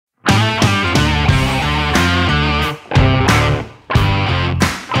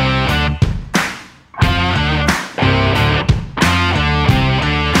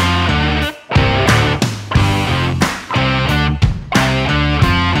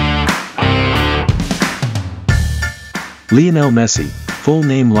Lionel Messi, full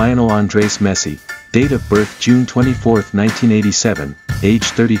name Lionel Andres Messi, date of birth June 24, 1987, age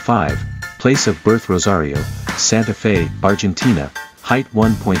 35, place of birth Rosario, Santa Fe, Argentina, height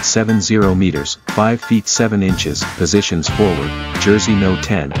 1.70 meters, 5 feet 7 inches, positions forward, jersey no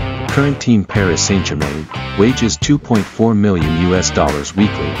 10, current team Paris Saint-Germain, wages $2.4 million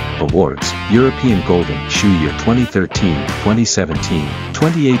weekly, awards, European Golden Shoe Year 2013, 2017,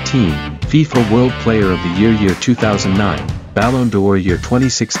 2018, FIFA World Player of the Year 2009, Ballon d'Or year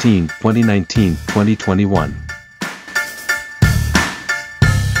 2016, 2019, 2021.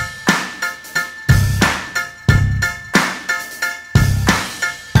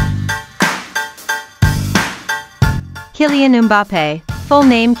 Kylian Mbappe, full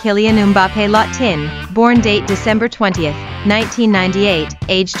name Kylian Mbappe Latin, born date December 20, 1998,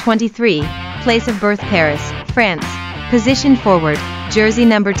 age 23, place of birth Paris, France, position forward, jersey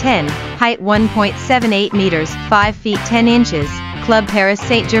number 10, height 1.78 meters, 5 feet 10 inches, club Paris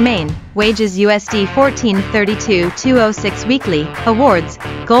Saint-Germain, wages USD 14.32,206 weekly, awards,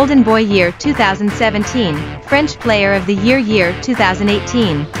 Golden Boy Year 2017, French Player of the Year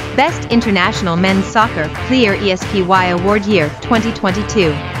 2018, Best International Men's Soccer Player ESPY Award Year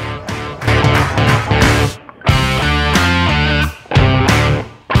 2022.